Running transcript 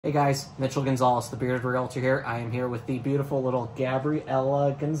Hey guys, Mitchell Gonzales, the Bearded Realtor here. I am here with the beautiful little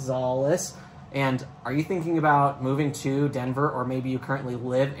Gabriella Gonzales. And are you thinking about moving to Denver, or maybe you currently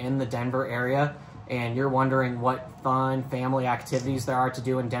live in the Denver area and you're wondering what fun family activities there are to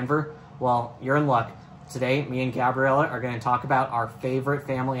do in Denver? Well, you're in luck. Today, me and Gabriella are going to talk about our favorite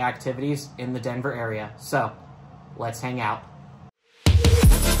family activities in the Denver area. So, let's hang out.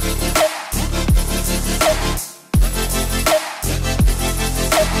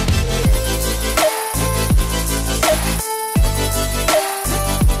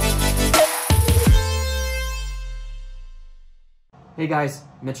 Hey guys,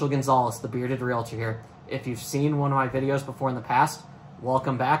 Mitchell Gonzales, the Bearded Realtor here. If you've seen one of my videos before in the past,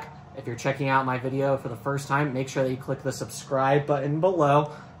 welcome back. If you're checking out my video for the first time, make sure that you click the subscribe button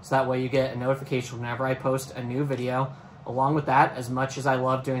below so that way you get a notification whenever I post a new video. Along with that, as much as I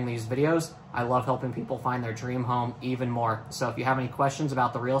love doing these videos, I love helping people find their dream home even more. So if you have any questions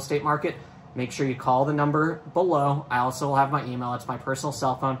about the real estate market, make sure you call the number below. I also will have my email. It's my personal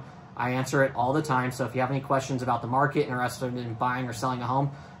cell phone. I answer it all the time, so if you have any questions about the market, interested in buying or selling a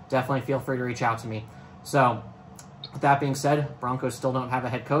home, definitely feel free to reach out to me. So, with that being said, Broncos still don't have a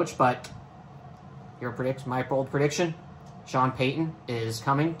head coach, but my bold prediction, Sean Payton is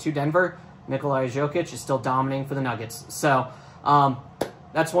coming to Denver. Nikola Jokic is still dominating for the Nuggets. So,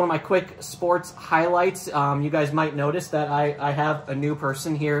 that's one of my quick sports highlights. You guys might notice that I have a new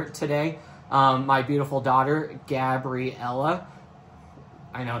person here today, my beautiful daughter, Gabriella.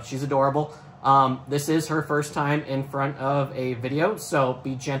 I know, she's adorable. This is her first time in front of a video, so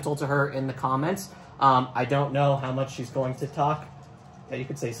be gentle to her in the comments. I don't know how much she's going to talk. Yeah, you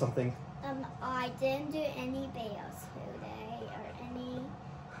could say something. I didn't do any videos today,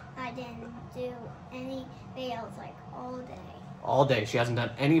 I didn't do any videos like all day. All day, she hasn't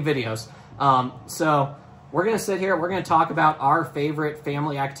done any videos. So we're gonna sit here, we're gonna talk about our favorite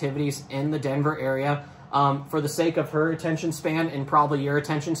family activities in the Denver area. For the sake of her attention span and probably your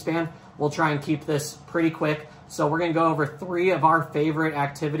attention span, we'll try and keep this pretty quick. So we're going to go over 3 of our favorite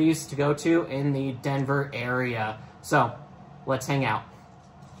activities to go to in the Denver area. So let's hang out.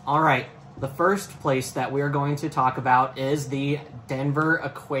 All right, the first place that we're going to talk about is the Denver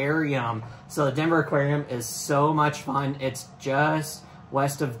Aquarium. So the Denver Aquarium is so much fun. It's just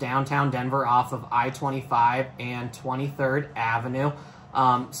west of downtown Denver off of I-25 and 23rd Avenue.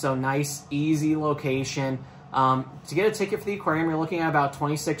 So nice, easy location. To get a ticket for the aquarium, you're looking at about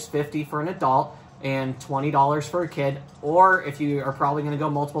 $26.50 for an adult and $20 for a kid. Or if you are probably going to go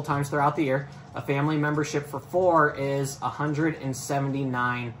multiple times throughout the year, a family membership for 4 is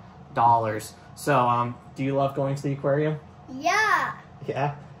 $179. So, do you love going to the aquarium? Yeah.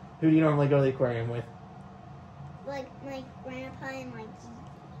 Yeah? Who do you normally go to the aquarium with? Like my grandpa and my Gigi.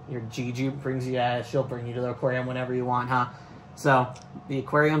 Your Gigi brings you, she'll bring you to the aquarium whenever you want, huh? So the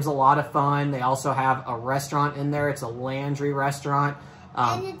aquarium's a lot of fun. They also have a restaurant in there. It's a Landry restaurant.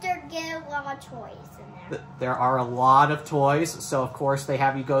 And they get a lot of toys in there. There are a lot of toys. So, of course, they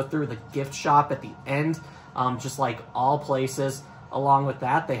have you go through the gift shop at the end, just like all places. Along with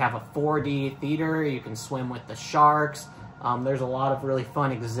that, they have a 4D theater. You can swim with the sharks. There's a lot of really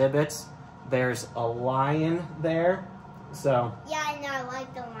fun exhibits. There's a lion there. So yeah, I know. I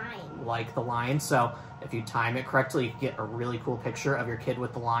like the lion. Like the lion. So if you time it correctly, you can get a really cool picture of your kid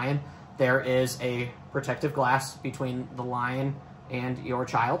with the lion. There is a protective glass between the lion and your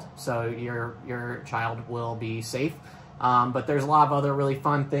child, so your child will be safe. But there's a lot of other really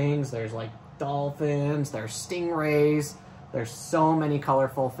fun things. There's like dolphins, there's stingrays, there's so many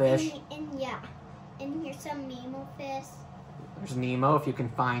colorful fish. And here's some Nemo fish. There's Nemo, if you can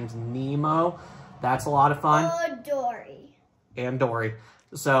find Nemo. That's a lot of fun. Oh, Dory. And Dory.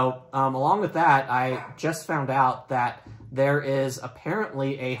 So, along with that, I just found out that there is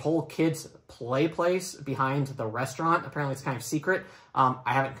apparently a whole kids' play place behind the restaurant. Apparently, it's kind of secret. I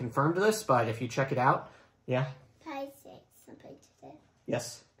haven't confirmed this, but if you check it out, yeah. Can I say something to this?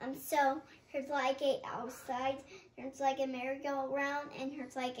 Yes. So, there's like a outside, there's like a merry-go-round, and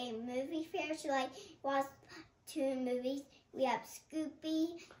there's like a movie fair. So, like, watch 2 movies. We have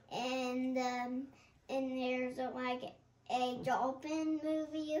Scoopy, and there's like a dolphin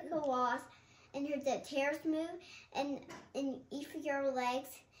movie you can watch, and here's a terrace move, and if your legs,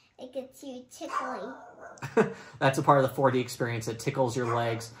 it gets you tickling. That's a part of the 4D experience. It tickles your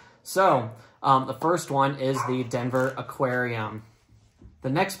legs. So, the first one is the Denver Aquarium. The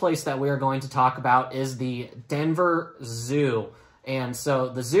next place that we are going to talk about is the Denver Zoo. And so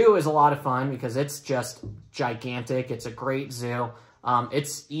the zoo is a lot of fun because it's just gigantic. It's a great zoo.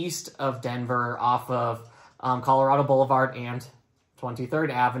 It's east of Denver off of Colorado Boulevard and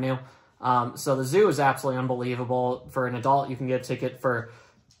 23rd Avenue. So the zoo is absolutely unbelievable. For an adult, you can get a ticket for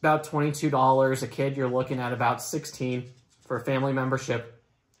about $22 a kid. You're looking at about $16 for a family membership.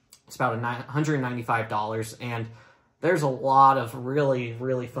 It's about $195, and there's a lot of really,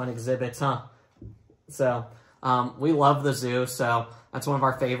 really fun exhibits, huh? So we love the zoo, so that's one of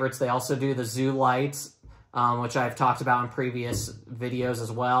our favorites. They also do the zoo lights, which I've talked about in previous videos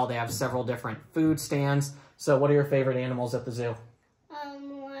as well. They have several different food stands. So what are your favorite animals at the zoo?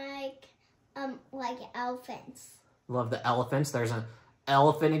 Like elephants. Love the elephants. There's an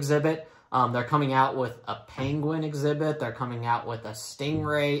elephant exhibit. They're coming out with a penguin exhibit. They're coming out with a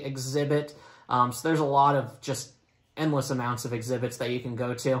stingray exhibit. So there's a lot of just endless amounts of exhibits that you can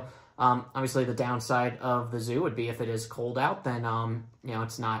go to. Obviously, the downside of the zoo would be if it is cold out, then, you know,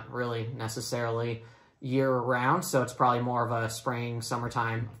 it's not really necessarily year-round. So it's probably more of a spring,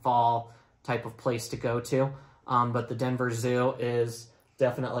 summertime, fall type of place to go to. But the Denver Zoo is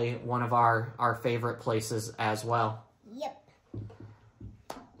definitely one of our favorite places as well. Yep.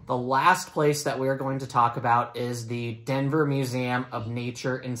 The last place that we're going to talk about is the Denver Museum of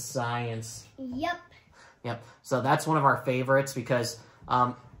Nature and Science. Yep. Yep. So that's one of our favorites because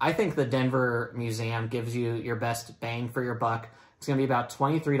I think the Denver Museum gives you your best bang for your buck. It's going to be about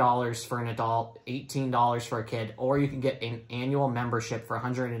 $23 for an adult, $18 for a kid, or you can get an annual membership for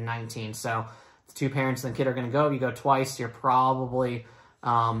 $119. So if 2 parents and the kid are going to go, if you go twice, you're probably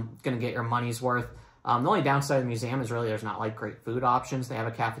going to get your money's worth. The only downside of the museum is really there's not like great food options. They have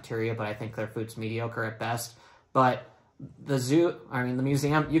a cafeteria, but I think their food's mediocre at best. But the zoo, I mean, the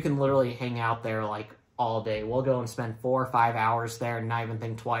museum, you can literally hang out there like all day. We'll go and spend 4 or 5 hours there and not even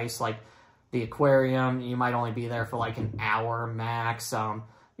think twice. Like the aquarium, you might only be there for like an hour max.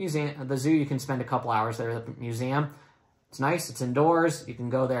 The zoo, you can spend a couple hours there. The museum, it's nice. It's indoors. You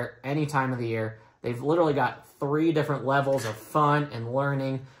can go there any time of the year. They've literally got 3 different levels of fun and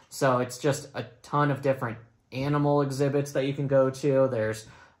learning. So it's just a ton of different animal exhibits that you can go to. There's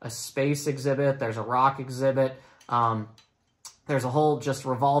a space exhibit. There's a rock exhibit. There's a whole just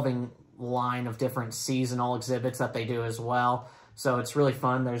revolving line of different seasonal exhibits that they do as well. So it's really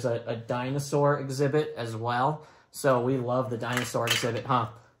fun. There's a dinosaur exhibit as well. So we love the dinosaur exhibit, huh?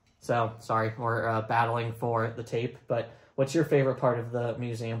 So, sorry, we're battling for the tape. But what's your favorite part of the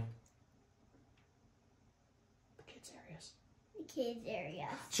museum? Kids areas.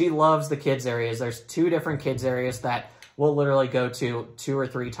 She loves the kids areas. There's 2 different kids areas that we'll literally go to 2 or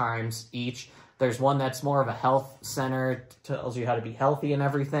 3 times each. There's one that's more of a health center, tells you how to be healthy and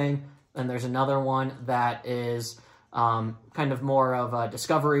everything. And there's another one that is kind of more of a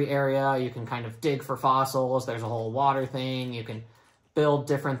discovery area. You can kind of dig for fossils. There's a whole water thing. You can build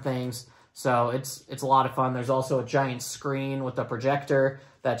different things. So it's a lot of fun. There's also a giant screen with a projector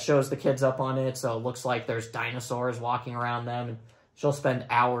that shows the kids up on it. So it looks like there's dinosaurs walking around them. And she'll spend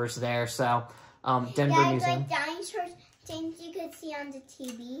hours there. So Denver Museum. Like dinosaurs, things you could see on the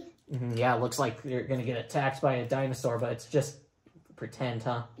TV. Yeah, it looks like you're going to get attacked by a dinosaur, but it's just pretend,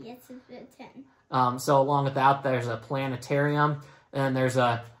 huh? Yes, it's pretend. So along with that, there's a planetarium. And there's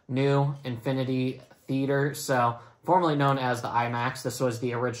a new Infinity Theater. So formerly known as the IMAX. This was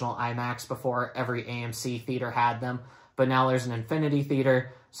the original IMAX before every AMC theater had them. But now there's an Infinity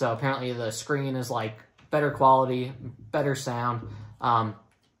Theater, so apparently the screen is like better quality, better sound.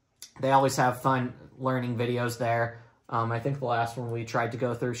 They always have fun learning videos there. I think the last one we tried to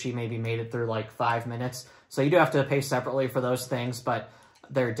go through, she maybe made it through like 5 minutes. So you do have to pay separately for those things, but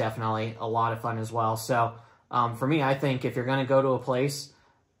they're definitely a lot of fun as well. So for me, I think if you're going to go to a place,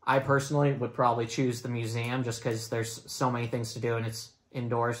 I personally would probably choose the museum just because there's so many things to do and it's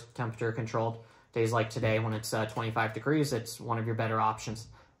indoors, temperature controlled. Days like today when it's 25 degrees, it's one of your better options.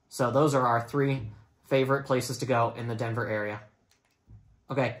 So those are our 3 favorite places to go in the Denver area.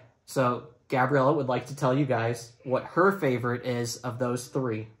 Okay, so Gabriella would like to tell you guys what her favorite is of those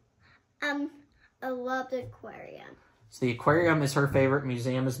 3. I love the aquarium. So the aquarium is her favorite,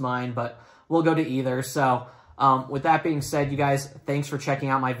 museum is mine, but we'll go to either. So with that being said, you guys, thanks for checking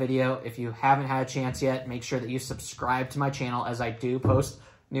out my video. If you haven't had a chance yet, make sure that you subscribe to my channel as I do post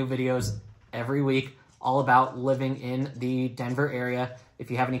new videos every week all about living in the Denver area. If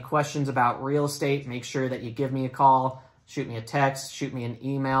you have any questions about real estate, make sure that you give me a call, shoot me a text, shoot me an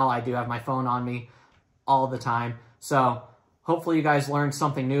email. I do have my phone on me all the time. So hopefully you guys learned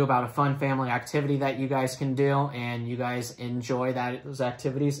something new about a fun family activity that you guys can do and you guys enjoy those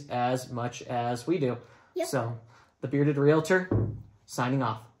activities as much as we do. Yep. So, the Bearded Realtor, signing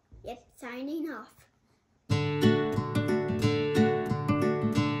off.